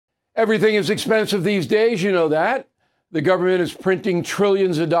Everything is expensive these days, you know that. The government is printing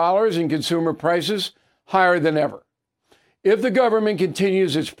trillions of dollars and consumer prices higher than ever. If the government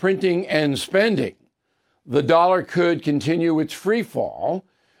continues its printing and spending, the dollar could continue its free fall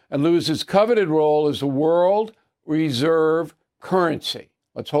and lose its coveted role as the world reserve currency.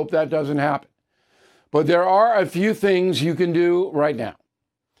 Let's hope that doesn't happen. But there are a few things you can do right now.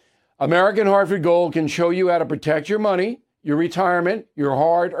 American Hartford Gold can show you how to protect your money, your retirement, your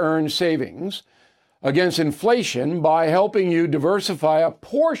hard-earned savings against inflation by helping you diversify a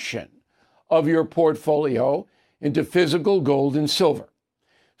portion of your portfolio into physical gold and silver.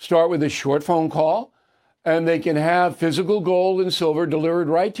 Start with a short phone call, and they can have physical gold and silver delivered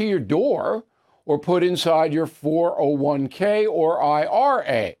right to your door or put inside your 401k or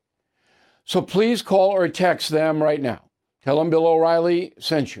IRA. So please call or text them right now. Tell them Bill O'Reilly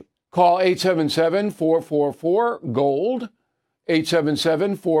sent you. Call 877-444-GOLD,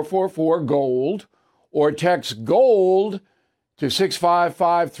 877-444-GOLD, or text GOLD to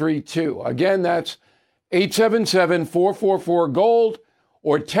 65532. Again, that's 877-444-GOLD,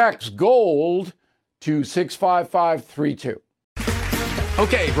 or text GOLD to 65532.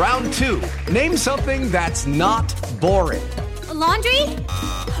 Okay, round two. Name something that's not boring. A laundry?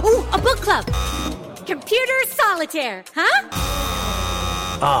 Ooh, a book club. Computer solitaire, huh?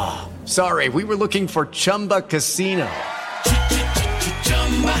 Ah, sorry, we were looking for Chumba Casino.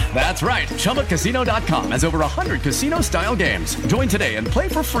 That's right, ChumbaCasino.com has over 100 casino-style games. Join today and play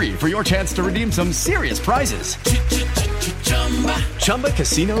for free for your chance to redeem some serious prizes.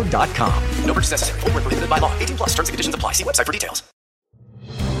 ChumbaCasino.com. No purchase necessary. Void where prohibited by law. 18 plus terms and conditions apply. See website for details.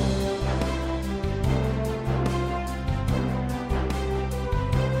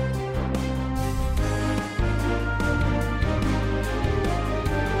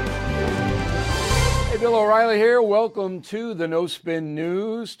 Bill O'Reilly here. Welcome to the No Spin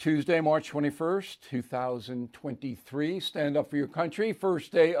News, Tuesday, March 21st, 2023. Stand up for your country.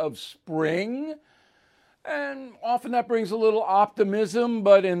 First day of spring. And often that brings a little optimism,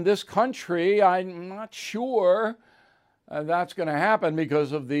 but in this country, I'm not sure that's going to happen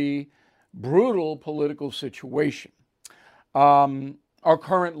because of the brutal political situation. Our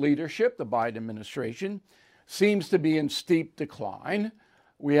current leadership, the Biden administration, seems to be in steep decline.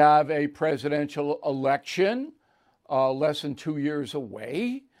 We have a presidential election less than 2 years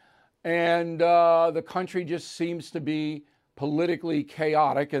away, and the country just seems to be politically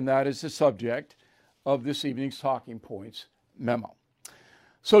chaotic, and that is the subject of this evening's Talking Points memo.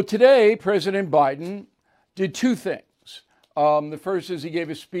 So today, President Biden did two things. The first is he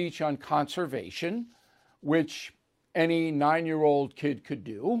gave a speech on conservation, which any 9-year-old kid could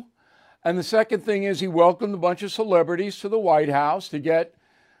do. And the second thing is he welcomed a bunch of celebrities to the White House to get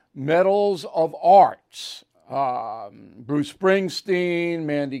medals of arts. Bruce Springsteen,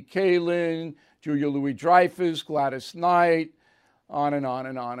 Mandy Kaling, Julia Louis-Dreyfus, Gladys Knight, on and on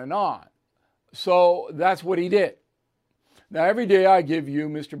and on and on. So that's what he did. Now, every day I give you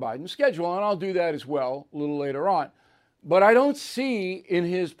Mr. Biden's schedule, and I'll do that as well a little later on. But I don't see in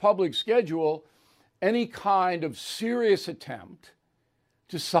his public schedule any kind of serious attempt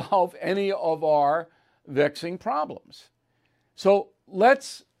to solve any of our vexing problems. So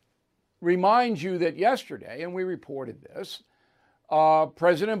let's remind you that yesterday, and we reported this,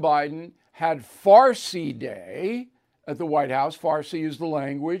 President Biden had Farsi Day at the White House. Farsi is the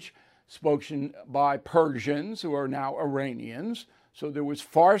language spoken by Persians who are now Iranians. So there was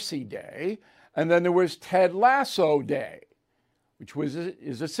Farsi Day. And then there was Ted Lasso Day, which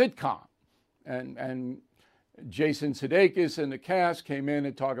is a sitcom. And Jason Sudeikis and the cast came in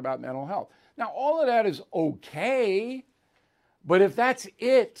and talked about mental health. Now, all of that is okay, but if that's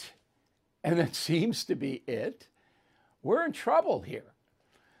it, and that seems to be it, we're in trouble here.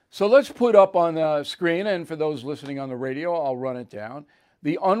 So let's put up on the screen, and for those listening on the radio, I'll run it down,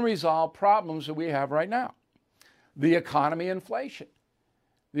 the unresolved problems that we have right now. The economy, inflation.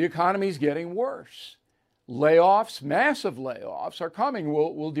 The economy is getting worse. Layoffs, massive layoffs are coming.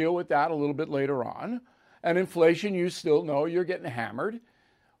 We'll deal with that a little bit later on. And inflation, you still know you're getting hammered.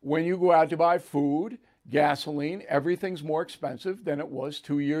 When you go out to buy food, gasoline, everything's more expensive than it was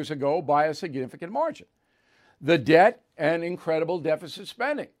 2 years ago by a significant margin. The debt and incredible deficit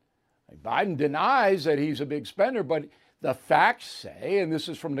spending. Biden denies that he's a big spender, but the facts say, and this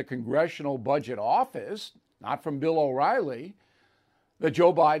is from the Congressional Budget Office, not from Bill O'Reilly, that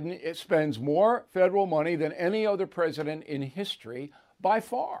Joe Biden spends more federal money than any other president in history by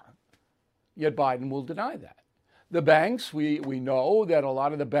far. Yet Biden will deny that. The banks, we know that a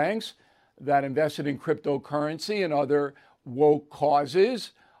lot of the banks that invested in cryptocurrency and other woke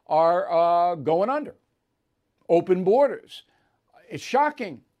causes are going under. Open borders. It's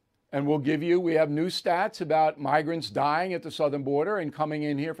shocking. And we have new stats about migrants dying at the southern border and coming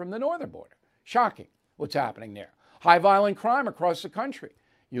in here from the northern border. Shocking what's happening there. High violent crime across the country.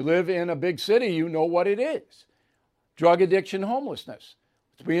 You live in a big city, you know what it is. Drug addiction, homelessness.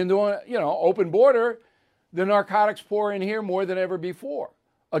 It's being doing, open border. The narcotics pour in here more than ever before.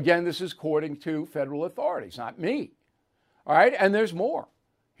 Again, this is according to federal authorities, not me. All right, and there's more.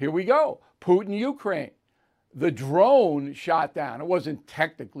 Here we go. Putin, Ukraine. The drone shot down. It wasn't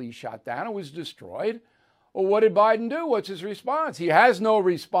technically shot down. It was destroyed. Well, what did Biden do? What's his response? He has no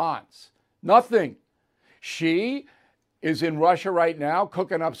response. Nothing. She is in Russia right now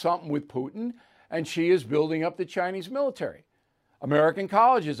cooking up something with Putin, and she is building up the Chinese military. American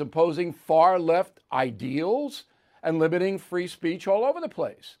colleges imposing far-left ideals and limiting free speech all over the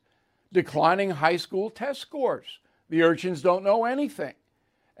place. Declining high school test scores. The urchins don't know anything.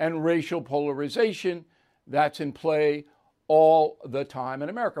 And racial polarization, that's in play all the time in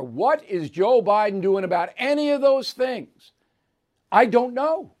America. What is Joe Biden doing about any of those things? I don't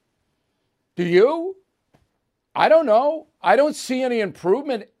know. Do you? I don't know. I don't see any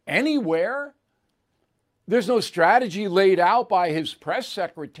improvement anywhere. There's no strategy laid out by his press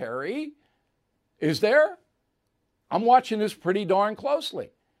secretary. Is there? I'm watching this pretty darn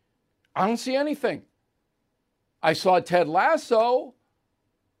closely. I don't see anything. I saw Ted Lasso.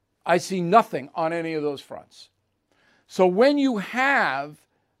 I see nothing on any of those fronts. So when you have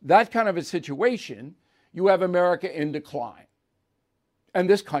that kind of a situation, you have America in decline. And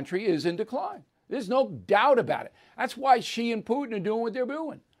this country is in decline. There's no doubt about it. That's why Xi and Putin are doing what they're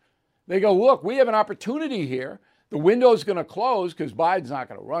doing. They go, look, we have an opportunity here. The window's going to close because Biden's not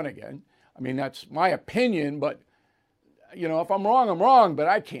going to run again. I mean, that's my opinion, but, if I'm wrong, I'm wrong, but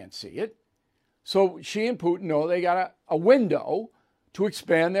I can't see it. So Xi and Putin know they got a window to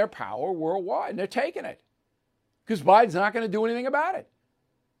expand their power worldwide, and they're taking it because Biden's not going to do anything about it.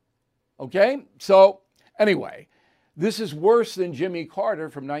 Okay? So anyway, this is worse than Jimmy Carter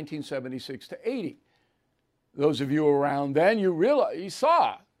from 1976 to 80. Those of you around then, you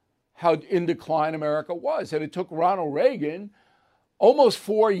saw how in decline America was. And it took Ronald Reagan almost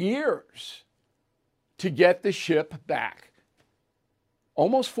 4 years to get the ship back.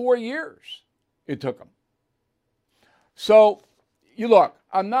 Almost 4 years it took him. So, you look,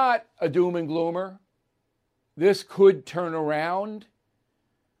 I'm not a doom and gloomer. This could turn around.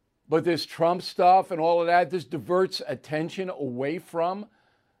 But this Trump stuff and all of that, this diverts attention away from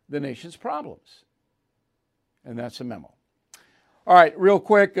the nation's problems. And that's a memo. All right, real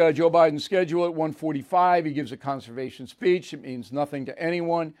quick, Joe Biden's schedule at 1:45, he gives a conservation speech. It means nothing to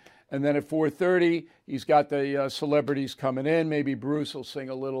anyone. And then at 4:30, he's got the celebrities coming in. Maybe Bruce will sing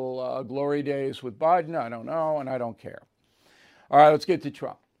a little Glory Days with Biden. I don't know, and I don't care. All right, let's get to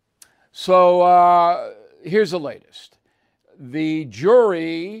Trump. So here's the latest. The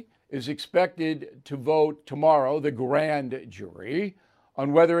jury is expected to vote tomorrow, the grand jury,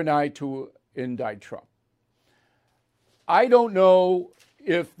 on whether or not to indict Trump. I don't know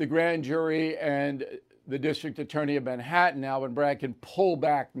if the grand jury and the district attorney of Manhattan, Alvin Bragg, can pull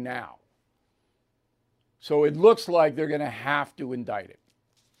back now. So it looks like they're going to have to indict him.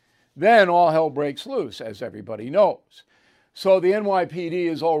 Then all hell breaks loose, as everybody knows. So the NYPD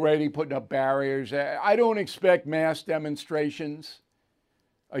is already putting up barriers. I don't expect mass demonstrations.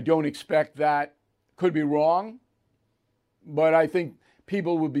 I don't expect that. Could be wrong. But I think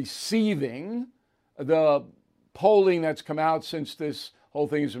people would be seething. The polling that's come out since this whole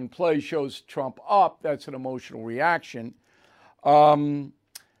thing is in play shows Trump up. That's an emotional reaction. The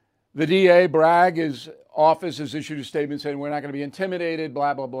DA, Bragg, his office has issued a statement saying we're not going to be intimidated,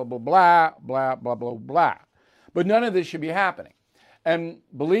 blah, blah, blah, blah, blah, blah, blah, blah, blah. But none of this should be happening. And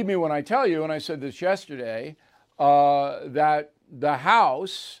believe me when I tell you, and I said this yesterday, that the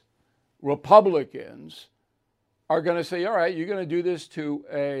House Republicans are going to say, all right, you're going to do this to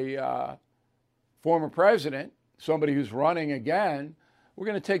a former president, somebody who's running again, we're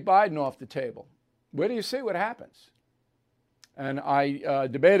going to take Biden off the table. Where do you see what happens? And I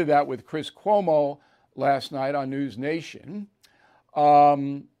debated that with Chris Cuomo last night on News Nation.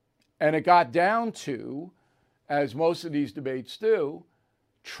 And it got down to, as most of these debates do,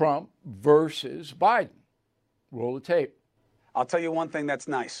 Trump versus Biden. Roll the tape. I'll tell you one thing that's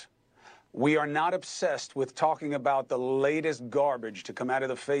nice. We are not obsessed with talking about the latest garbage to come out of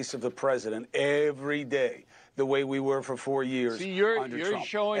the face of the president every day, the way we were for 4 years. See, you're Trump.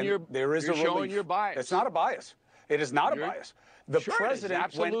 showing your there is you're a showing relief. your bias. It's not a bias. It is not a bias. The Sure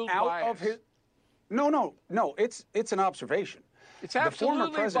president went out of his. No. It's an observation. It's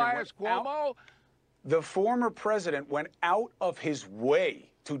absolutely biased, Cuomo. The former president went out of his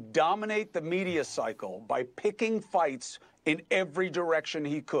way to dominate the media cycle by picking fights in every direction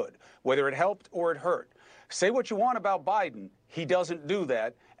he could, whether it helped or it hurt. Say what you want about Biden, he doesn't do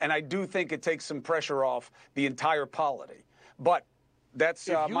that, and I do think it takes some pressure off the entire polity. But that's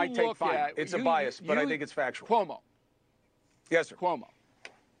my take. Fine, it's a bias, but I think it's factual. Cuomo. Yes, sir. Cuomo.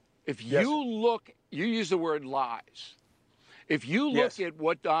 If Yes, you look, you use the word lies. If you look at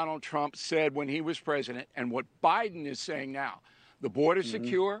what Donald Trump said when he was president and what Biden is saying now, the border's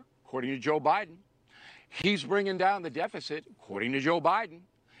secure, according to Joe Biden. He's bringing down the deficit, according to Joe Biden.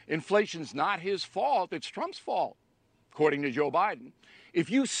 Inflation's not his fault, it's Trump's fault, according to Joe Biden. If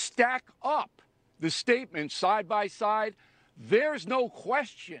you stack up the statements side by side, there's no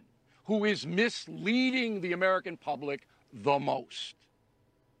question who is misleading the American public the most.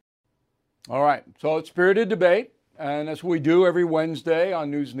 All right, so it's spirited debate, and that's what we do every Wednesday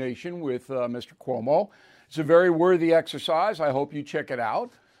on News Nation with Mr. Cuomo. It's a very worthy exercise. I hope you check it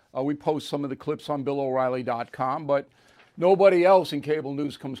out. We post some of the clips on BillO'Reilly.com, but nobody else in cable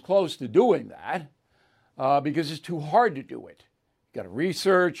news comes close to doing that because it's too hard to do it. You got to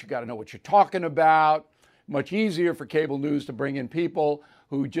research, you got to know what you're talking about. Much easier for cable news to bring in people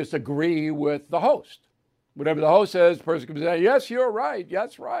who just agree with the host. Whatever the host says, the person can say, yes, you're right,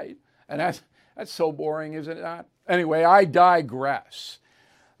 that's right. And that's so boring, isn't it not? Anyway, I digress.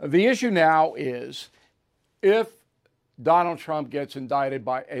 The issue now is if Donald Trump gets indicted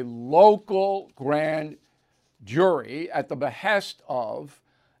by a local grand jury at the behest of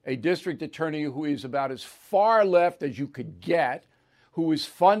a district attorney who is about as far left as you could get, who is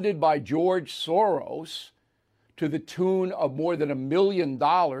funded by George Soros to the tune of more than $1 million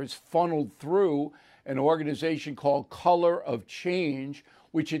funneled through an organization called Color of Change,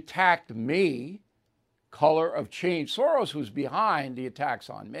 which attacked me. Color of Change. Soros was behind the attacks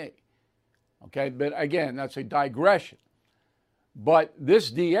on me. Okay, but again, that's a digression. But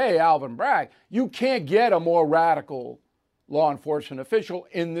this DA, Alvin Bragg, you can't get a more radical law enforcement official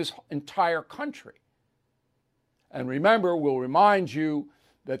in this entire country. And remember, we'll remind you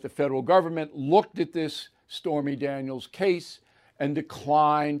that the federal government looked at this Stormy Daniels case and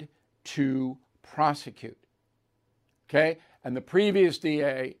declined to prosecute. Okay? And the previous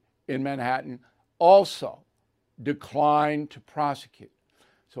DA in Manhattan also declined to prosecute.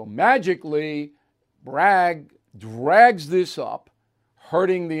 So magically, Bragg drags this up,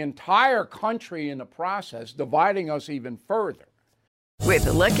 hurting the entire country in the process, dividing us even further. With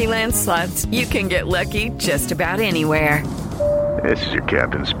the Lucky Land Slots, you can get lucky just about anywhere. This is your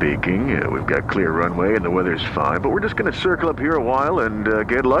captain speaking. We've got clear runway and the weather's fine, but we're just going to circle up here a while and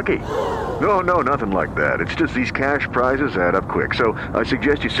get lucky. No, nothing like that. It's just these cash prizes add up quick. So I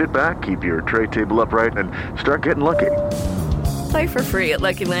suggest you sit back, keep your tray table upright, and start getting lucky. Play for free at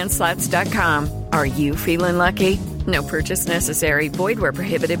LuckyLandSlots.com. Are you feeling lucky? No purchase necessary. Void where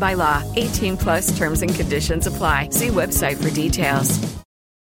prohibited by law. 18+ terms and conditions apply. See website for details.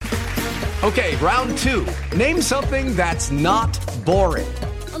 Okay, round two. Name something that's not boring.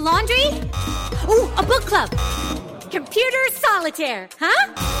 A laundry? Ooh, a book club. Computer solitaire,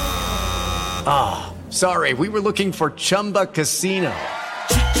 huh? Ah, sorry, we were looking for Chumba Casino.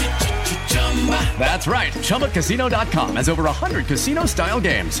 That's right. ChumbaCasino.com has over 100 casino-style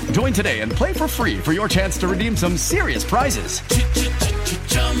games. Join today and play for free for your chance to redeem some serious prizes.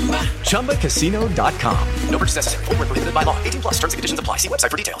 ChumbaCasino.com. No purchase necessary. Void where prohibited by law. 18+ terms and conditions apply. See website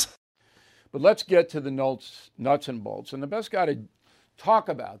for details. But let's get to the nuts and bolts. And the best guy to talk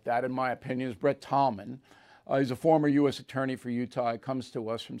about that, in my opinion, is Brett Tolman. He's a former U.S. attorney for Utah. He comes to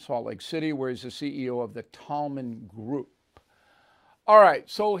us from Salt Lake City, where he's the CEO of the Tolman Group. All right,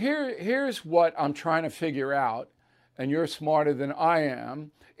 so here's what I'm trying to figure out, and you're smarter than I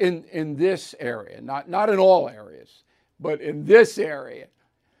am in this area, not in all areas, but in this area.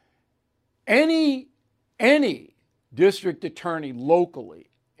 Any district attorney locally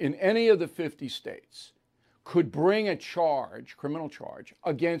in any of the 50 states could bring a criminal charge,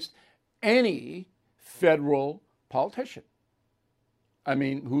 against any federal politician. I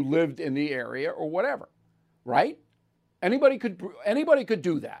mean, who lived in the area or whatever, right? Anybody could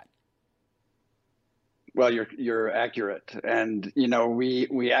do that. Well, you're accurate, and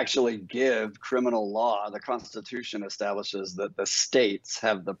we actually give criminal law. The Constitution establishes that the states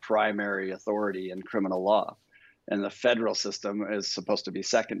have the primary authority in criminal law, and the federal system is supposed to be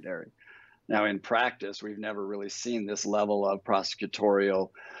secondary. Now, in practice, we've never really seen this level of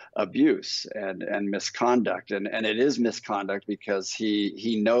prosecutorial abuse and misconduct. And it is misconduct because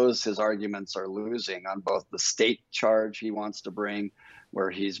he knows his arguments are losing on both the state charge he wants to bring, where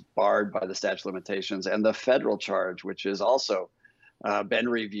he's barred by the statute of limitations, and the federal charge, which is also been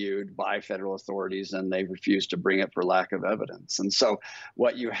reviewed by federal authorities, and they refused to bring it for lack of evidence. And so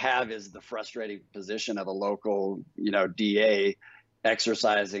what you have is the frustrating position of a local, DA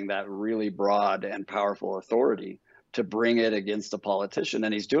exercising that really broad and powerful authority to bring it against a politician.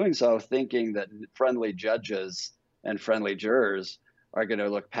 And he's doing so thinking that friendly judges and friendly jurors are going to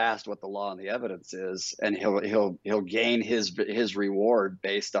look past what the law and the evidence is, and he'll gain his reward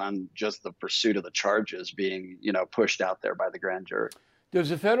based on just the pursuit of the charges being pushed out there by the grand jury. Does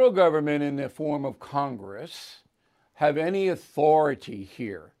the federal government, in the form of Congress, have any authority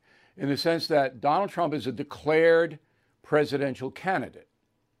here, in the sense that Donald Trump is a declared presidential candidate?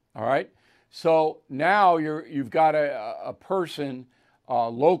 All right, so now you've got a person, a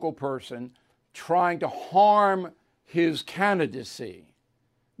local person, trying to harm his candidacy,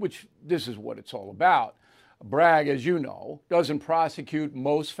 which this is what it's all about. Bragg, as you know, doesn't prosecute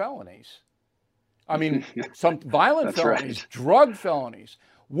most felonies. I mean, some violent felonies, right. Drug felonies,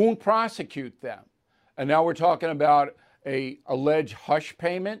 won't prosecute them. And now we're talking about a alleged hush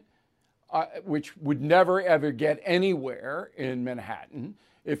payment, which would never, ever get anywhere in Manhattan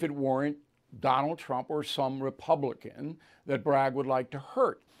if it weren't Donald Trump or some Republican that Bragg would like to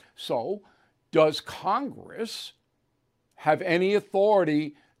hurt. So does Congress have any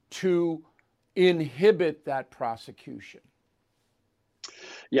authority to inhibit that prosecution?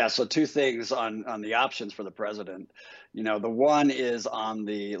 Yeah, so two things on the options for the president. The one is on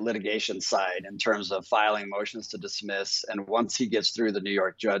the litigation side in terms of filing motions to dismiss. And once he gets through the New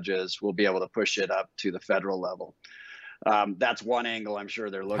York judges, we'll be able to push it up to the federal level. That's one angle I'm sure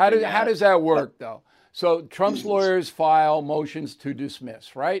they're looking at. How does that work, though? So Trump's lawyers file motions to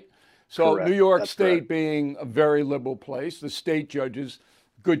dismiss, right? So Correct. New York That's State correct. being a very liberal place, the state judges,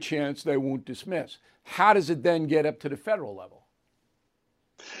 good chance they won't dismiss. How does it then get up to the federal level?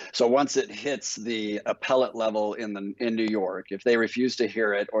 So once it hits the appellate level in New York, if they refuse to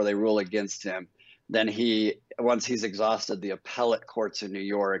hear it or they rule against him, then once he's exhausted the appellate courts in New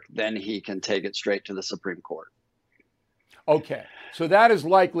York, then he can take it straight to the Supreme Court. Okay, so that is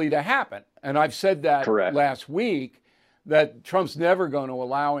likely to happen. And I've said that Correct. last week, that Trump's never going to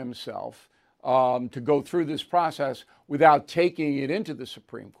allow himself to go through this process without taking it into the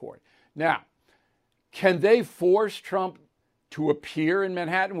Supreme Court. Now, can they force Trump to appear in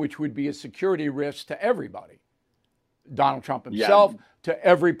Manhattan, which would be a security risk to everybody? Donald Trump himself, to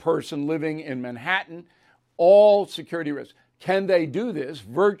every person living in Manhattan, all security risks. Can they do this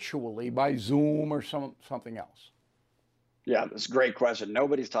virtually by Zoom or something else? Yeah, that's a great question.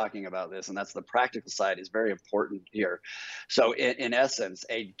 Nobody's talking about this, and that's the practical side is very important here. So in essence,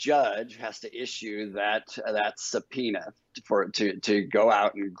 a judge has to issue that subpoena to go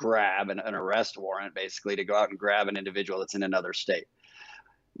out and grab an arrest warrant, basically to go out and grab an individual that's in another state.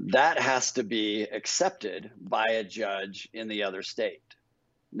 That has to be accepted by a judge in the other state.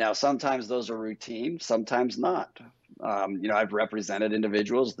 Now, sometimes those are routine, sometimes not. I've represented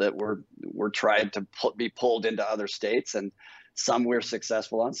individuals that were tried to be pulled into other states, and some we're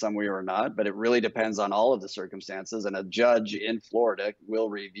successful on, some we were not. But it really depends on all of the circumstances, and a judge in Florida will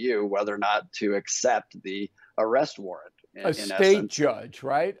review whether or not to accept the arrest warrant. A state judge,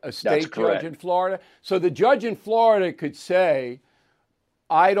 right? A state correct. Judge in Florida. So the judge in Florida could say,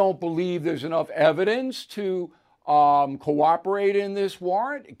 I don't believe there's enough evidence to cooperate in this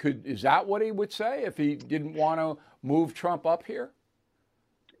warrant. Is that what he would say if he didn't want to move Trump up here?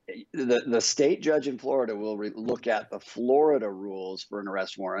 The state judge in Florida will look at the Florida rules for an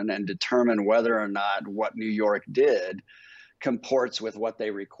arrest warrant and determine whether or not what New York did comports with what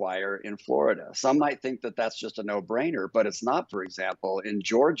they require in Florida. Some might think that that's just a no-brainer, but it's not. For example, in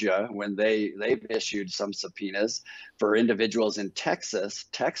Georgia, when they've issued some subpoenas for individuals in Texas,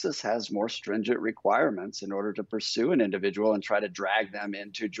 Texas has more stringent requirements in order to pursue an individual and try to drag them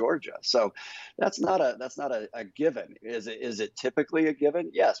into Georgia. So that's not a given. Is it typically a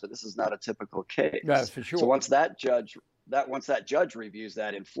given? Yes, but this is not a typical case. That's for sure. So once that judge reviews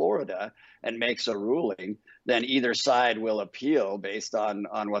that in Florida and makes a ruling, then either side will appeal based on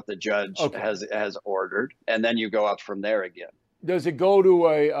what the judge has ordered, and then you go up from there again. Does it go to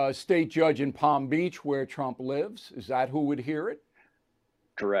a state judge in Palm Beach where Trump lives? Is that who would hear it?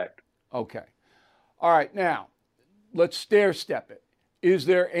 Correct. Okay. All right. Now, let's stair step it. Is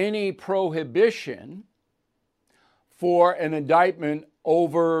there any prohibition for an indictment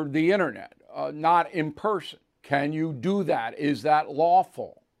over the internet, not in person? Can you do that? Is that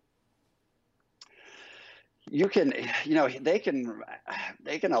lawful? they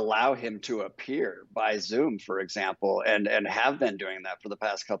can allow him to appear by Zoom, for example, and have been doing that for the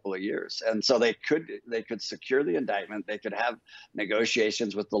past couple of years. And so they could secure the indictment. They could have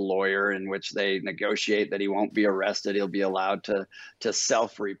negotiations with the lawyer in which they negotiate that he won't be arrested. He'll be allowed to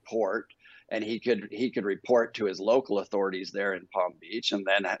self-report, and he could report to his local authorities there in Palm Beach, and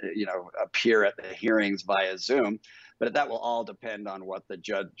then appear at the hearings via Zoom. But that will all depend on what the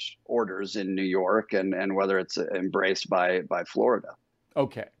judge orders in New York and whether it's embraced by Florida.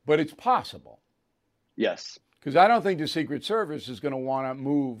 Okay, but it's possible. Yes. Because I don't think the Secret Service is going to want to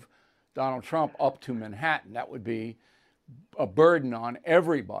move Donald Trump up to Manhattan. That would be a burden on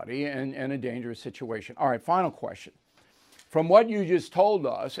everybody and a dangerous situation. All right, final question. From what you just told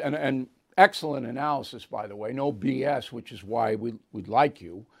us, and excellent analysis, by the way, no BS, which is why we'd like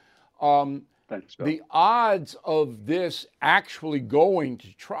you. Thanks, Bill. The odds of this actually going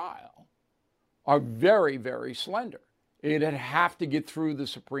to trial are very, very slender. It'd have to get through the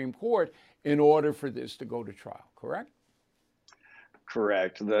Supreme Court in order for this to go to trial, correct?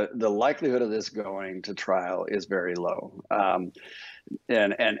 Correct. The likelihood of this going to trial is very low. And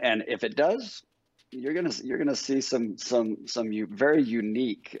if it does, you're gonna see some very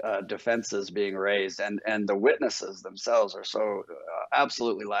unique defenses being raised, and the witnesses themselves are so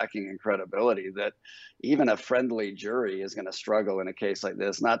absolutely lacking in credibility that even a friendly jury is going to struggle in a case like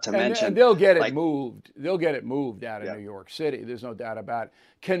this. Not to mention, and they'll get it moved. They'll get it moved out of New York City. There's no doubt about it.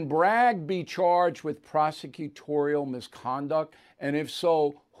 Can Bragg be charged with prosecutorial misconduct? And if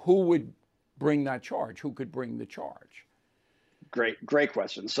so, who would bring that charge? Who could bring the charge? Great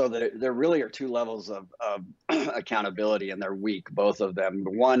question. So there really are two levels of accountability, and they're weak, both of them.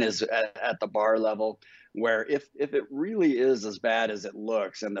 One is at the bar level, where if it really is as bad as it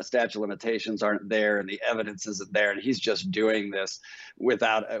looks, and the statute of limitations aren't there, and the evidence isn't there, and he's just doing this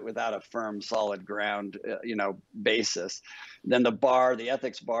without a firm, solid ground, basis, then the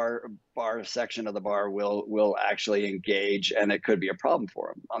ethics bar section of the bar will actually engage, and it could be a problem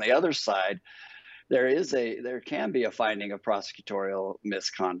for him. On the other side, there can be a finding of prosecutorial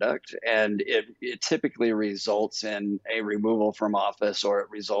misconduct, and it typically results in a removal from office, or it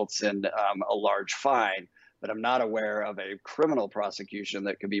results in a large fine. But I'm not aware of a criminal prosecution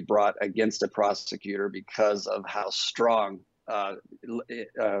that could be brought against a prosecutor because of how strong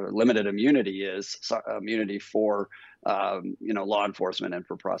limited immunity is, immunity for law enforcement and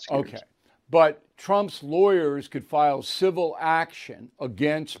for prosecutors. Okay. But Trump's lawyers could file civil action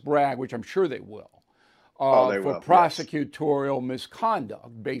against Bragg, which I'm sure they will. For prosecutorial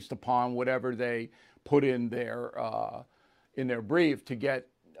misconduct based upon whatever they put in their brief to get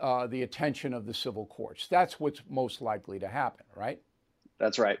the attention of the civil courts. That's what's most likely to happen, right?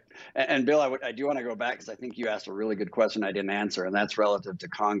 That's right. And Bill, I do want to go back because I think you asked a really good question I didn't answer, and that's relative to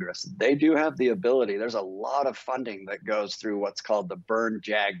Congress. They do have the ability. There's a lot of funding that goes through what's called the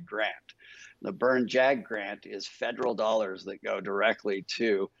Byrne-JAG grant. The Byrne-JAG grant is federal dollars that go directly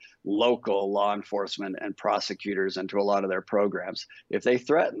to local law enforcement and prosecutors and to a lot of their programs. If they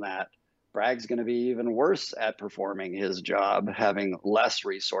threaten that, Bragg's going to be even worse at performing his job, having less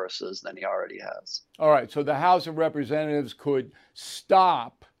resources than he already has. All right, so the House of Representatives could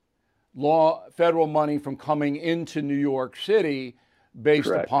stop federal money from coming into New York City based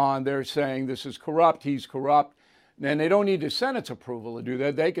upon their saying this is corrupt, he's corrupt. And they don't need the Senate's approval to do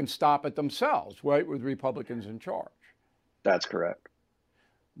that. They can stop it themselves, right, with Republicans in charge. That's correct.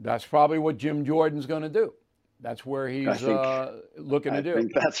 That's probably what Jim Jordan's going to do. That's where he's looking to do. I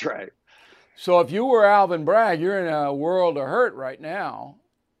think that's right. So if you were Alvin Bragg, you're in a world of hurt right now,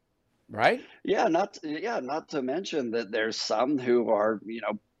 right? Yeah, not to mention that there's some who are,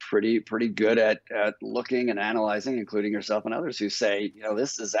 pretty good at looking and analyzing, including yourself and others, who say,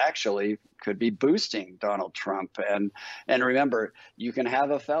 this is actually could be boosting Donald Trump. And remember, you can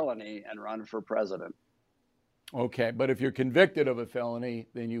have a felony and run for president. Okay, but if you're convicted of a felony,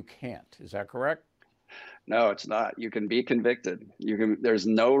 then you can't. Is that correct? No, it's not. You can be convicted. There's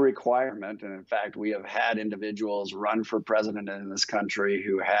no requirement. And in fact, we have had individuals run for president in this country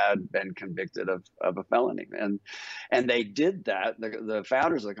who had been convicted of a felony. And they did that. The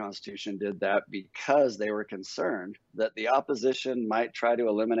founders of the Constitution did that because they were concerned that the opposition might try to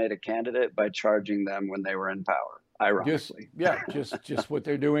eliminate a candidate by charging them when they were in power. Ironically. Just what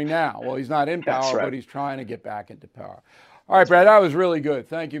they're doing now. Well, he's not in power, right. But he's trying to get back into power. All right, Brad, that was really good.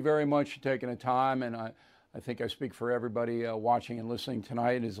 Thank you very much for taking the time. And I think I speak for everybody watching and listening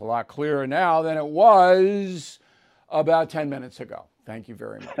tonight. It is a lot clearer now than it was about 10 minutes ago. Thank you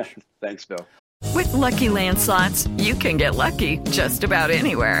very much. Thanks, Bill. With Lucky Land Slots, you can get lucky just about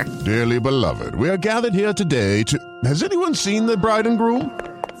anywhere. Dearly beloved, we are gathered here today to... Has anyone seen the bride and groom?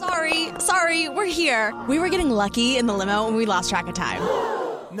 Sorry, we're here. We were getting lucky in the limo and we lost track of time.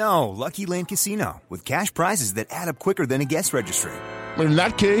 No, Lucky Land Casino, with cash prizes that add up quicker than a guest registry. In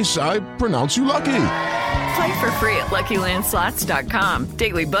that case, I pronounce you lucky. Play for free at LuckyLandSlots.com.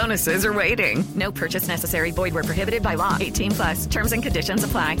 Daily bonuses are waiting. No purchase necessary. Void where prohibited by law. 18+. Terms and conditions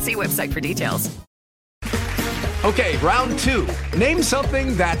apply. See website for details. Okay, round two. Name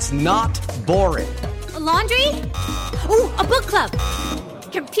something that's not boring. A laundry? Ooh, a book club.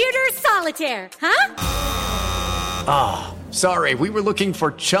 Computer solitaire, huh? Ah, sorry, we were looking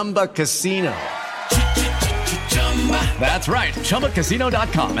for Chumba Casino. That's right,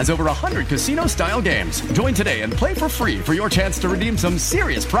 ChumbaCasino.com has over 100 casino-style games. Join today and play for free for your chance to redeem some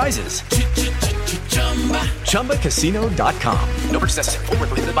serious prizes. ChumbaCasino.com. No purchase necessary. Void where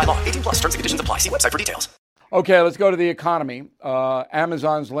prohibited by law. 18+. Terms and conditions apply. See website for details. Okay, let's go to the economy.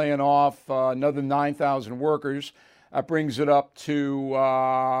 Amazon's laying off another 9,000 workers. That brings it up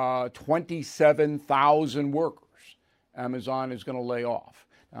to 27,000 workers Amazon is going to lay off.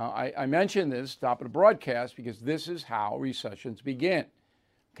 Now, I mentioned this top of the broadcast because this is how recessions begin.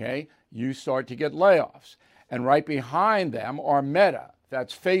 Okay, you start to get layoffs. And right behind them are Meta,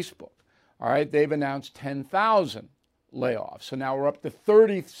 that's Facebook. All right, they've announced 10,000 layoffs. So now we're up to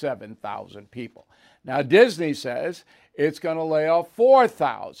 37,000 people. Now, Disney says it's going to lay off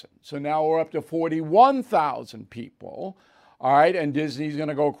 4,000. So now we're up to 41,000 people. All right, and Disney's going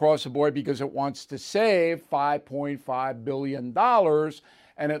to go across the board because it wants to save $5.5 billion,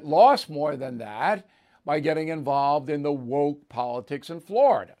 and it lost more than that by getting involved in the woke politics in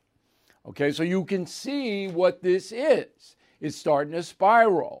Florida. Okay, so you can see what this is. It's starting to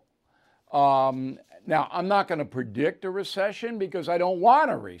spiral. Now, I'm not going to predict a recession because I don't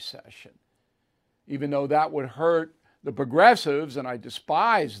want a recession, even though that would hurt the progressives, and I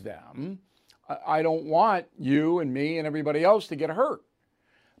despise them. I don't want you and me and everybody else to get hurt.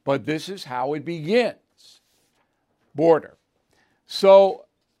 But this is how it begins. Border. So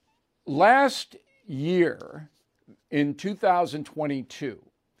last year, in 2022,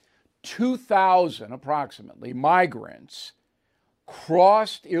 2,000 approximately migrants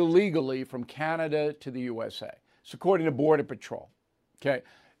crossed illegally from Canada to the USA. It's according to Border Patrol. Okay,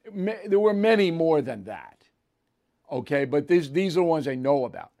 there were many more than that. Okay, but these are the ones I know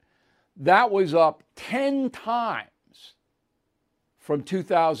about. That was up 10 times from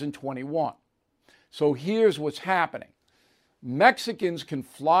 2021. So here's what's happening. Mexicans can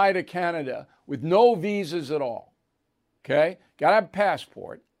fly to Canada with no visas at all. Okay? Got to have a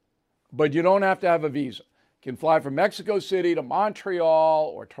passport, but you don't have to have a visa. You can fly from Mexico City to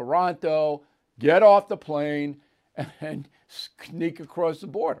Montreal or Toronto, get off the plane, and sneak across the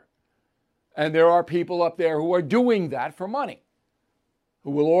border. And there are people up there who are doing that for money,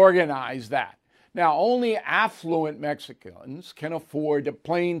 who will organize that. Now, only affluent Mexicans can afford the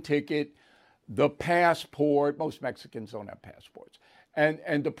plane ticket, the passport. Most Mexicans don't have passports.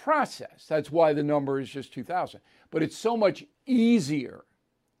 And the process. That's why the number is just 2,000. But it's so much easier,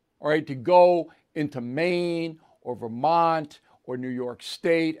 all right, to go into Maine or Vermont or New York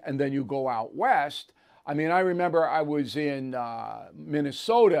State, and then you go out west. I mean, I remember I was in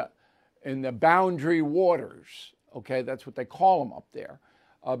Minnesota in the boundary waters. Okay, that's what they call them up there.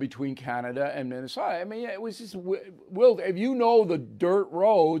 Between Canada and Minnesota. I mean, it was just wild. If you know the dirt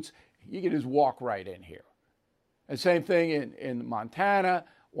roads, you can just walk right in here. And same thing in Montana,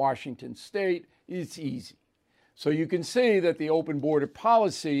 Washington State. It's easy. So you can see that the open border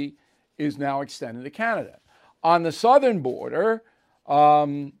policy is now extended to Canada. On the southern border,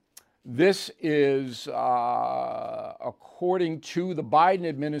 this is, according to the Biden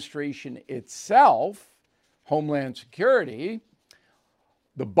administration itself, Homeland Security,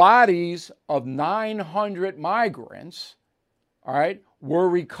 the bodies of 900 migrants, all right, were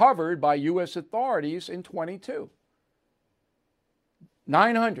recovered by U.S. authorities in 22.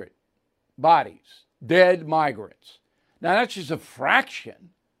 900 bodies, dead migrants. Now, that's just a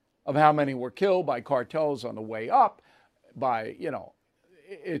fraction of how many were killed by cartels on the way up.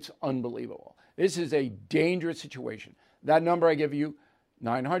 It's unbelievable. This is a dangerous situation. That number I give you,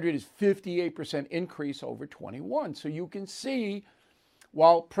 900, is 58% increase over 21. So you can see,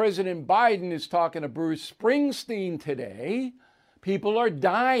 while President Biden is talking to Bruce Springsteen today, people are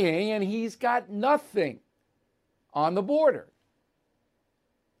dying and he's got nothing on the border.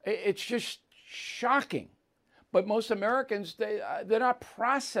 It's just shocking. But most Americans, they're not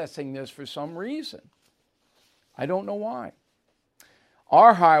processing this for some reason. I don't know why.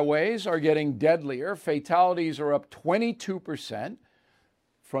 Our highways are getting deadlier. Fatalities are up 22%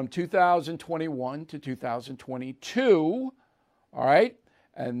 from 2021 to 2022. All right.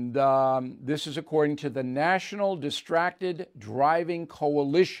 And this is according to the National Distracted Driving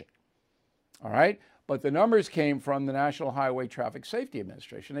Coalition. All right? But the numbers came from the National Highway Traffic Safety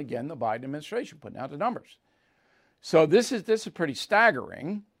Administration. Again, the Biden administration putting out the numbers. So this is pretty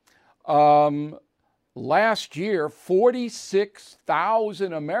staggering. Last year,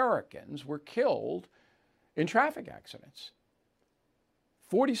 46,000 Americans were killed in traffic accidents.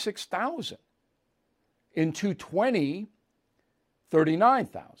 46,000. In 2020,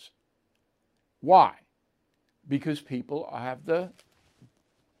 39,000. Why? Because people have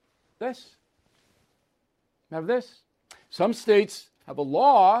this. Some states have a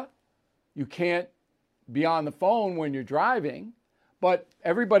law. You can't be on the phone when you're driving, but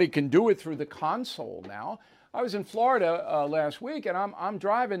everybody can do it through the console now. I was in Florida last week, and I'm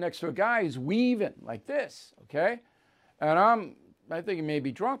driving next to a guy who's weaving like this, okay? And I think he may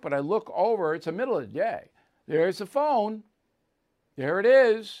be drunk, but I look over, it's the middle of the day. There's the phone. There it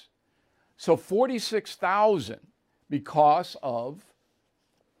is. So 46,000 because of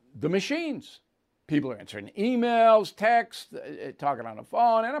the machines. People are answering emails, texts, talking on the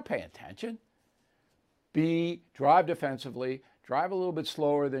phone, and I'm paying attention. Drive defensively. Drive a little bit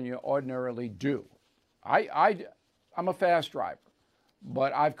slower than you ordinarily do. I'm a fast driver,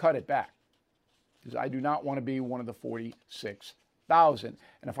 but I've cut it back because I do not want to be one of the 46,000.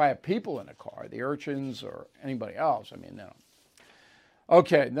 And if I have people in the car, the urchins or anybody else, I mean, no.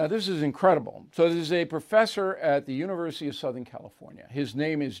 Okay, now this is incredible. So this is a professor at the University of Southern California. His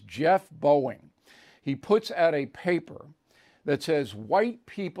name is Jeff Boeing. He puts out a paper that says white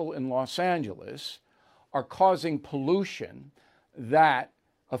people in Los Angeles are causing pollution that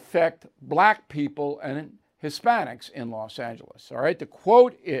affect black people and Hispanics in Los Angeles. All right, the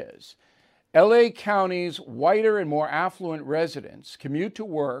quote is, LA County's whiter and more affluent residents commute to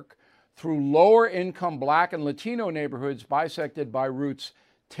work through lower income black and Latino neighborhoods bisected by routes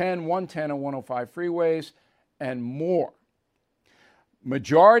 10, 110, and 105 freeways, and more.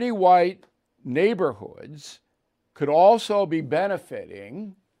 Majority white neighborhoods could also be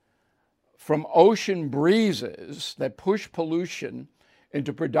benefiting from ocean breezes that push pollution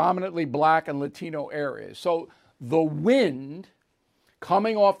into predominantly black and Latino areas. So the wind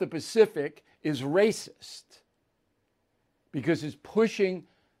coming off the Pacific is racist because it's pushing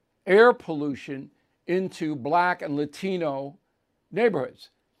air pollution into black and Latino neighborhoods.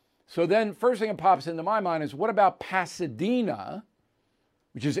 So then first thing that pops into my mind is, what about Pasadena,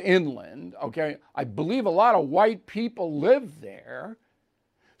 which is inland? Okay, I believe a lot of white people live there.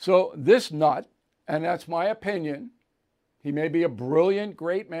 So this nut, and that's my opinion, he may be a brilliant,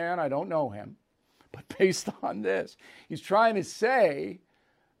 great man, I don't know him, but based on this, he's trying to say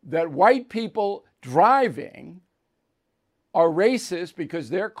that white people driving are racist because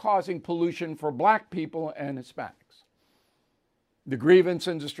they're causing pollution for black people and Hispanics. The grievance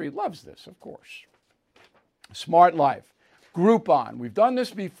industry loves this, of course. Smart Life. Groupon. We've done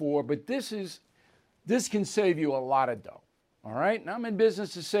this before, but this can save you a lot of dough. All right? And I'm in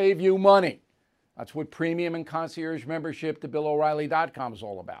business to save you money. That's what premium and concierge membership to BillO'Reilly.com is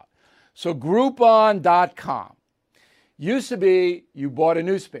all about. So Groupon.com. Used to be you bought a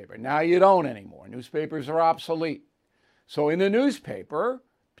newspaper. Now you don't anymore. Newspapers are obsolete. So in the newspaper,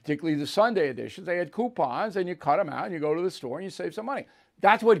 particularly the Sunday editions, they had coupons, and you cut them out and you go to the store and you save some money.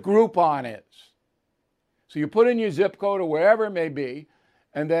 That's what Groupon is. So you put in your zip code or wherever it may be,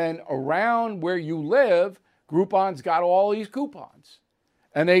 and then around where you live, Groupon's got all these coupons.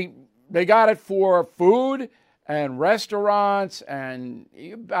 And they got it for food and restaurants and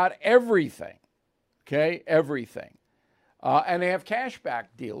about everything. Okay, everything. And they have cashback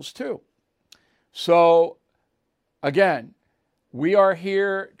deals too. So again, we are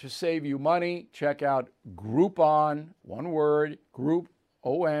here to save you money. Check out Groupon, one word,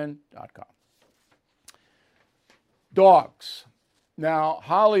 groupon.com. Dogs. Now,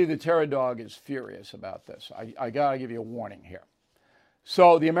 Holly the Terror Dog is furious about this. I got to give you a warning here.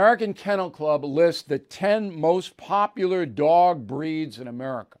 So the American Kennel Club lists the 10 most popular dog breeds in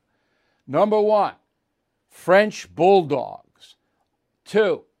America. Number 1, French Bulldogs.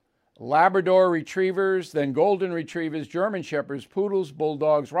 2, Labrador Retrievers, then Golden Retrievers, German Shepherds, Poodles,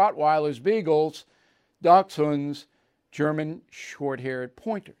 Bulldogs, Rottweilers, Beagles, Dachshunds, German Short-Haired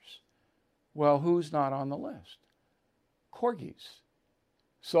Pointers. Well, who's not on the list? Corgis.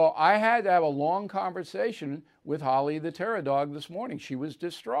 So I had to have a long conversation with Holly the Terror Dog this morning. She was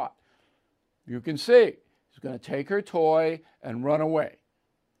distraught. You can see she's going to take her toy and run away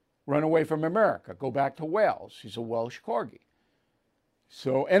from America, go back to Wales. She's a Welsh Corgi.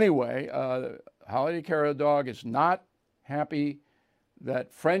 So anyway, Holly the Terror Dog is not happy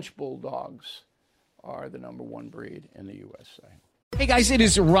that French Bulldogs are the number 1 breed in the USA. Hey guys, it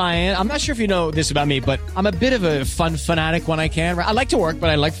is Ryan. I'm not sure if you know this about me, but I'm a bit of a fun fanatic when I can. I like to work, but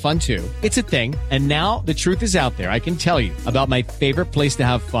I like fun too. It's a thing. And now the truth is out there. I can tell you about my favorite place to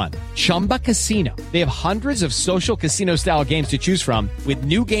have fun. Chumba Casino. They have hundreds of social casino style games to choose from with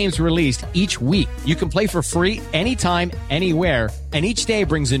new games released each week. You can play for free anytime, anywhere. And each day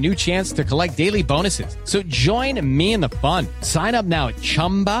brings a new chance to collect daily bonuses. So join me in the fun. Sign up now at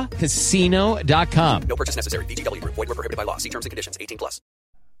ChumbaCasino.com. No purchase necessary. VGW Group. Void where prohibited by law. See terms and conditions. 18+.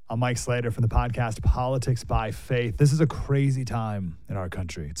 I'm Mike Slater from the podcast Politics by Faith. This is a crazy time in our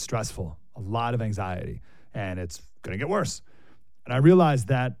country. It's stressful, a lot of anxiety, and it's going to get worse. And I realized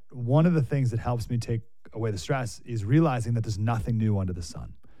that one of the things that helps me take away the stress is realizing that there's nothing new under the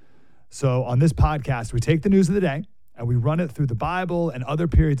sun. So on this podcast, we take the news of the day and we run it through the Bible and other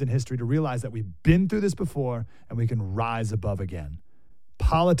periods in history to realize that we've been through this before and we can rise above again.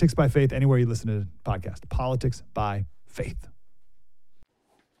 Politics by Faith, anywhere you listen to the podcast. Politics by Faith.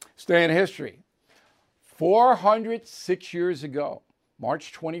 Stay in history. 406 years ago,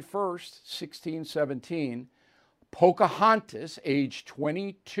 March 21st, 1617, Pocahontas, age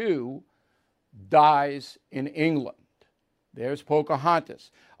 22, dies in England. There's Pocahontas.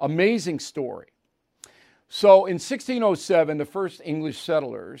 Amazing story. So in 1607, the first English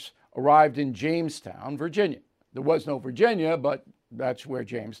settlers arrived in Jamestown, Virginia. There was no Virginia, but that's where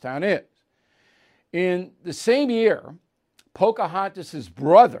Jamestown is. In the same year, Pocahontas'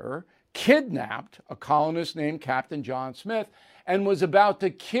 brother kidnapped a colonist named Captain John Smith and was about to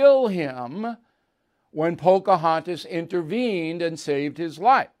kill him when Pocahontas intervened and saved his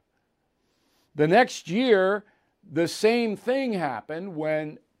life. The next year, the same thing happened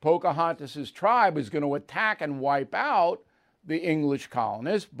when Pocahontas' tribe was going to attack and wipe out the English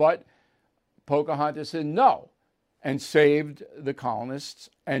colonists, but Pocahontas said no and saved the colonists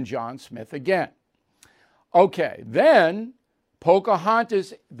and John Smith again. Okay, then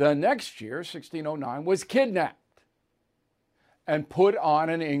Pocahontas, the next year, 1609, was kidnapped and put on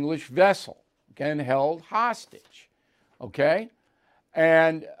an English vessel, again held hostage, okay?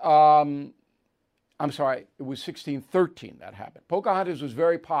 And, I'm sorry, it was 1613 that happened. Pocahontas was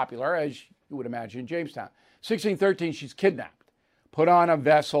very popular, as you would imagine, in Jamestown. 1613, she's kidnapped, put on a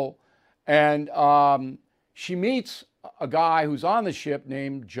vessel, and she meets a guy who's on the ship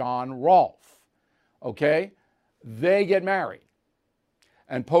named John Rolfe, okay? They get married.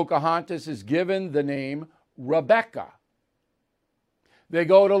 And Pocahontas is given the name Rebecca. They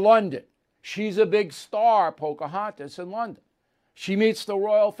go to London. She's a big star, Pocahontas, in London. She meets the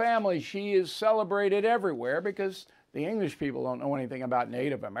royal family. She is celebrated everywhere because the English people don't know anything about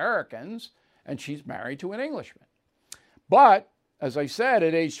Native Americans, and she's married to an Englishman. But, as I said,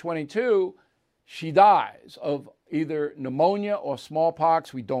 at age 22, she dies of either pneumonia or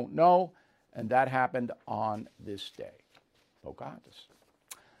smallpox. We don't know, and that happened on this day. Pocahontas.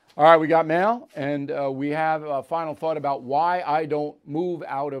 All right, we got mail, and we have a final thought about why I don't move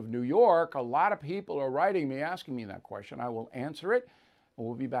out of New York. A lot of people are writing me, asking me that question. I will answer it, and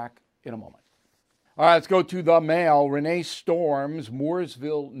we'll be back in a moment. All right, let's go to the mail. Renee Storms,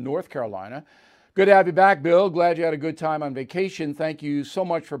 Mooresville, North Carolina. Good to have you back, Bill. Glad you had a good time on vacation. Thank you so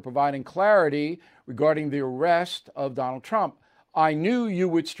much for providing clarity regarding the arrest of Donald Trump. I knew you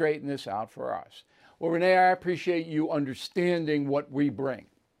would straighten this out for us. Well, Renee, I appreciate you understanding what we bring,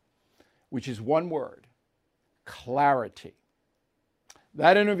 which is one word: clarity.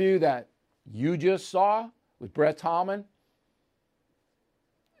 That interview that you just saw with Brett Tolman,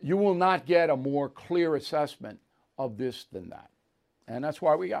 you will not get a more clear assessment of this than that. And that's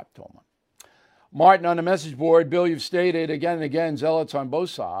why we got Tolman. Martin on the message board, Bill, you've stated again and again, zealots on both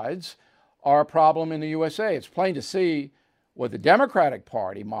sides are a problem in the USA. It's plain to see what the Democratic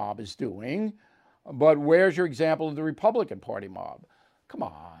Party mob is doing, but where's your example of the Republican Party mob? Come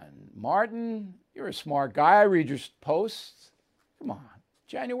on, Martin, you're a smart guy. I read your posts. Come on,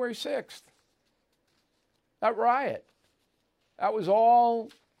 January 6th. That riot, that was all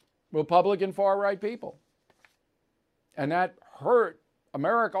Republican far-right people. And that hurt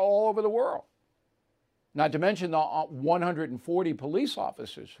America all over the world. Not to mention the 140 police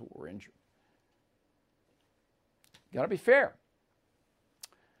officers who were injured. Got to be fair.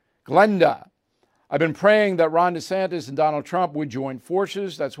 Glenda, I've been praying that Ron DeSantis and Donald Trump would join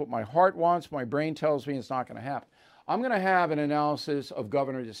forces. That's what my heart wants. My brain tells me it's not going to happen. I'm going to have an analysis of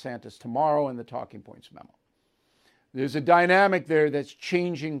Governor DeSantis tomorrow in the Talking Points memo. There's a dynamic there that's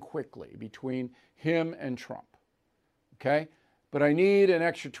changing quickly between him and Trump. Okay? But I need an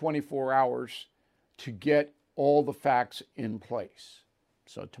extra 24 hours to get all the facts in place.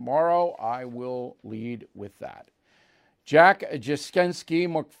 So tomorrow I will lead with that. Jack Jaskensky,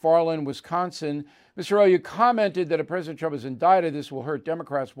 McFarland, Wisconsin. Mr. O, you commented that if President Trump is indicted, this will hurt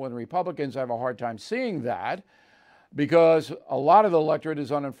Democrats more than Republicans. I have a hard time seeing that because a lot of the electorate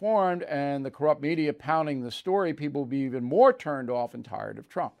is uninformed, and the corrupt media pounding the story, people will be even more turned off and tired of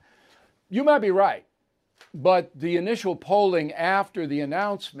Trump. You might be right, but the initial polling after the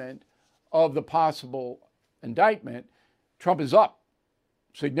announcement of the possible indictment, Trump is up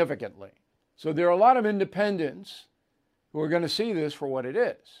significantly. So there are a lot of independents who are going to see this for what it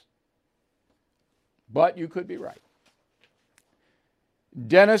is. But you could be right.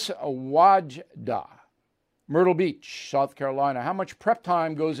 Dennis Wajda, Myrtle Beach, South Carolina. How much prep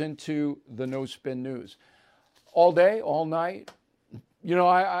time goes into the No Spin News? All day, all night? You know,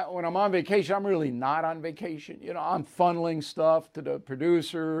 when I'm on vacation, I'm really not on vacation. You know, I'm funneling stuff to the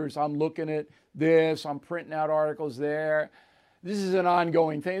producers. I'm looking at this. I'm printing out articles there. This is an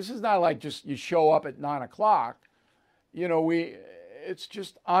ongoing thing. This is not like just you show up at 9 o'clock. You know, it's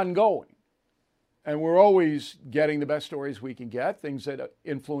just ongoing. And we're always getting the best stories we can get, things that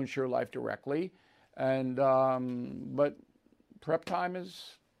influence your life directly. And but prep time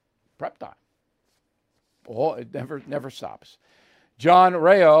is prep time. Oh, it never stops. John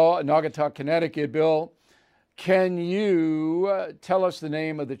Rayo, Naugatuck, Connecticut. Bill, can you tell us the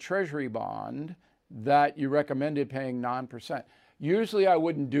name of the Treasury bond that you recommended paying 9%? Usually I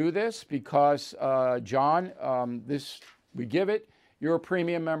wouldn't do this because, John, we give it. You're a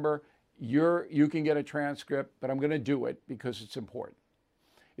premium member. You can get a transcript, but I'm going to do it because it's important.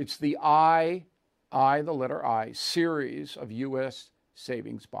 It's the the letter I, series of U.S.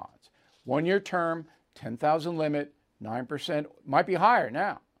 savings bonds. 1-year term, 10,000 limit, 9%, might be higher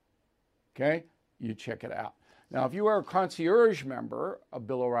now. Okay, you check it out. Now, if you are a concierge member of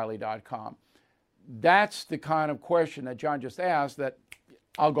BillO'Reilly.com, that's the kind of question that John just asked that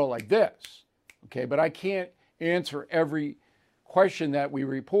I'll go like this. Okay, but I can't answer every question that we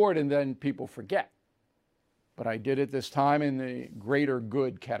report and then people forget. But I did it this time in the greater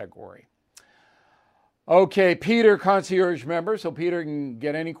good category. Okay, Peter, concierge member. So Peter can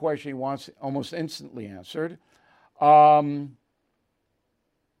get any question he wants almost instantly answered.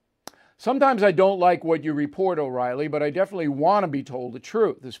 Sometimes I don't like what you report, O'Reilly, but I definitely want to be told the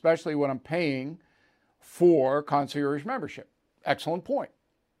truth, especially when I'm paying for concierge membership. Excellent point.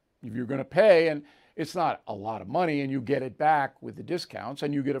 If you're going to pay, and it's not a lot of money, and you get it back with the discounts,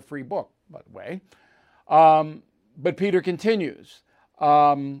 and you get a free book, by the way. But Peter continues.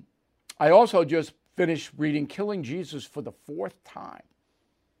 I also just finished reading Killing Jesus for the 4th time.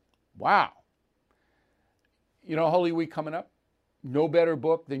 Wow. You know, Holy Week coming up. No better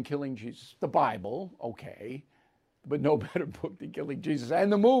book than Killing Jesus. The Bible, okay, but no better book than Killing Jesus.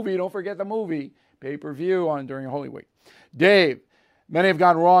 And the movie, don't forget the movie, pay-per-view during Holy Week. Dave, many have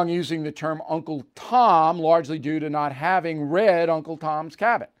gone wrong using the term Uncle Tom, largely due to not having read Uncle Tom's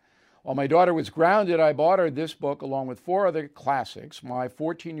Cabin. While my daughter was grounded, I bought her this book along with 4 other classics. My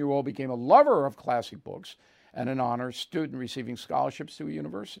 14-year-old became a lover of classic books and an honors student receiving scholarships to a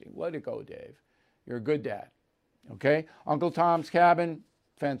university. Way to go, Dave. You're a good dad. Okay, Uncle Tom's Cabin,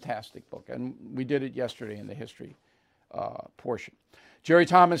 fantastic book. And we did it yesterday in the history portion. Jerry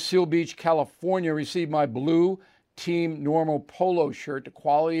Thomas, Seal Beach, California, received my blue Team Normal polo shirt. The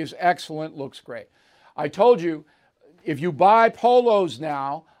quality is excellent, looks great. I told you, if you buy polos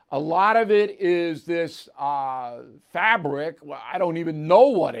now, a lot of it is this fabric. Well, I don't even know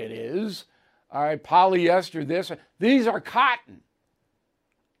what it is. All right, polyester, this. These are cotton.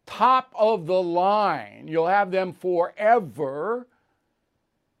 Top of the line. You'll have them forever.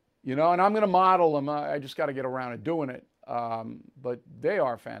 You know, and I'm going to model them. I just got to get around to doing it. But they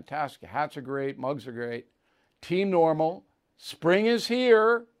are fantastic. Hats are great. Mugs are great. Team Normal. Spring is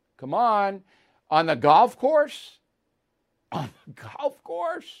here. Come on. On the golf course. On the golf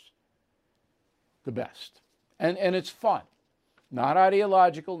course. The best. And it's fun. Not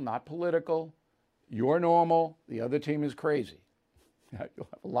ideological, not political. You're normal. The other team is crazy. You'll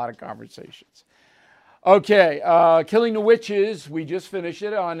have a lot of conversations. Okay, Killing the Witches. We just finished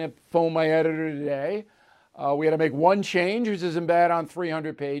it on the phone my editor today. We had to make one change, which isn't bad on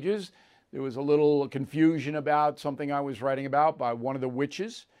 300 pages. There was a little confusion about something I was writing about by one of the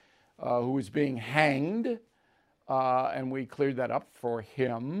witches who was being hanged. And we cleared that up for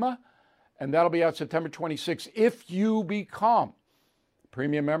him. And that'll be out September 26th. If you become a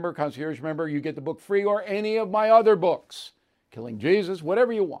premium member, concierge member, you get the book free or any of my other books. Killing Jesus,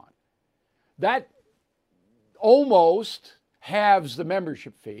 whatever you want. That almost halves the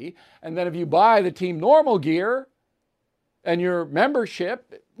membership fee. And then if you buy the Team Normal gear and your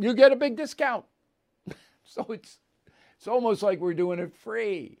membership, you get a big discount. So it's almost like we're doing it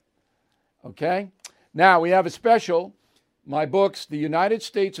free. Okay? Now we have a special. My books, The United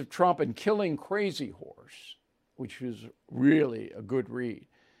States of Trump and Killing Crazy Horse, which is really a good read.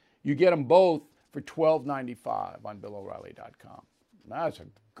 You get them both for $12.95 on BillO'Reilly.com. That's a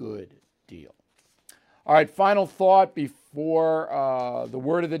good deal. All right, final thought before the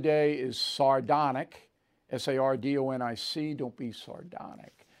word of the day is sardonic, S-A-R-D-O-N-I-C. Don't be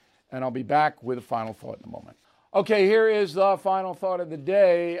sardonic. And I'll be back with a final thought in a moment. Okay, here is the final thought of the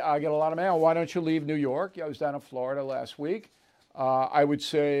day. I get a lot of mail. Why don't you leave New York? I was down in Florida last week. I would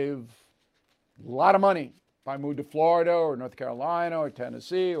save a lot of money if I moved to Florida or North Carolina or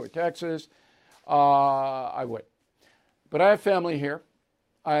Tennessee or Texas. I would. But I have family here.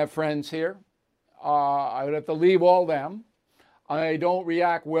 I have friends here. I would have to leave all them. I don't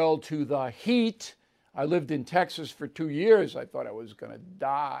react well to the heat. I lived in Texas for 2 years. I thought I was going to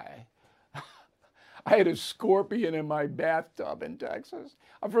die. I had a scorpion in my bathtub in Texas.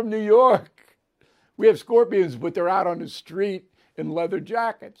 I'm from New York. We have scorpions, but they're out on the street in leather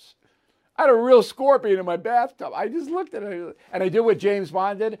jackets. I had a real scorpion in my bathtub. I just looked at it, and I did what James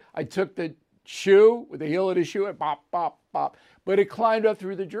Bond did. I took the shoe with the heel of the shoe and pop, pop, pop. But it climbed up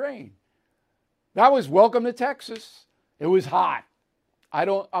through the drain. That was welcome to Texas. It was hot.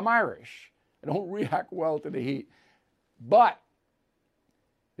 I'm Irish. I don't react well to the heat. But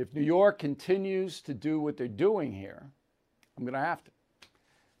if New York continues to do what they're doing here, I'm going to have to.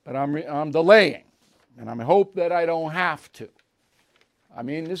 But I'm delaying, and I hope that I don't have to. I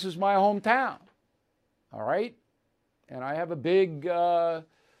mean, this is my hometown, all right? And I have a big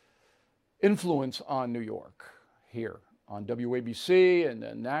influence on New York here on WABC and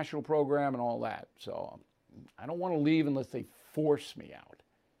the national program and all that. So I don't want to leave unless they force me out.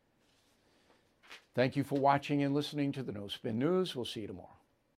 Thank you for watching and listening to the No Spin News. We'll see you tomorrow.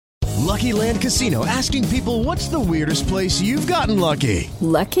 Lucky Land Casino, asking people, what's the weirdest place you've gotten lucky?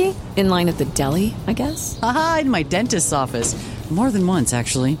 Lucky? In line at the deli, I guess? Aha, in my dentist's office. More than once,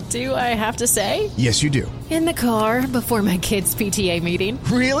 actually. Do I have to say? Yes, you do. In the car before my kids' PTA meeting.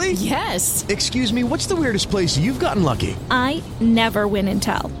 Really? Yes. Excuse me, what's the weirdest place you've gotten lucky? I never win and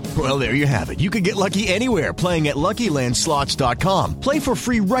tell. Well, there you have it. You can get lucky anywhere, playing at LuckyLandSlots.com. Play for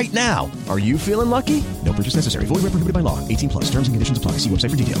free right now. Are you feeling lucky? No purchase necessary. Void where prohibited by law. 18+. Terms and conditions apply. See website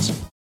for details.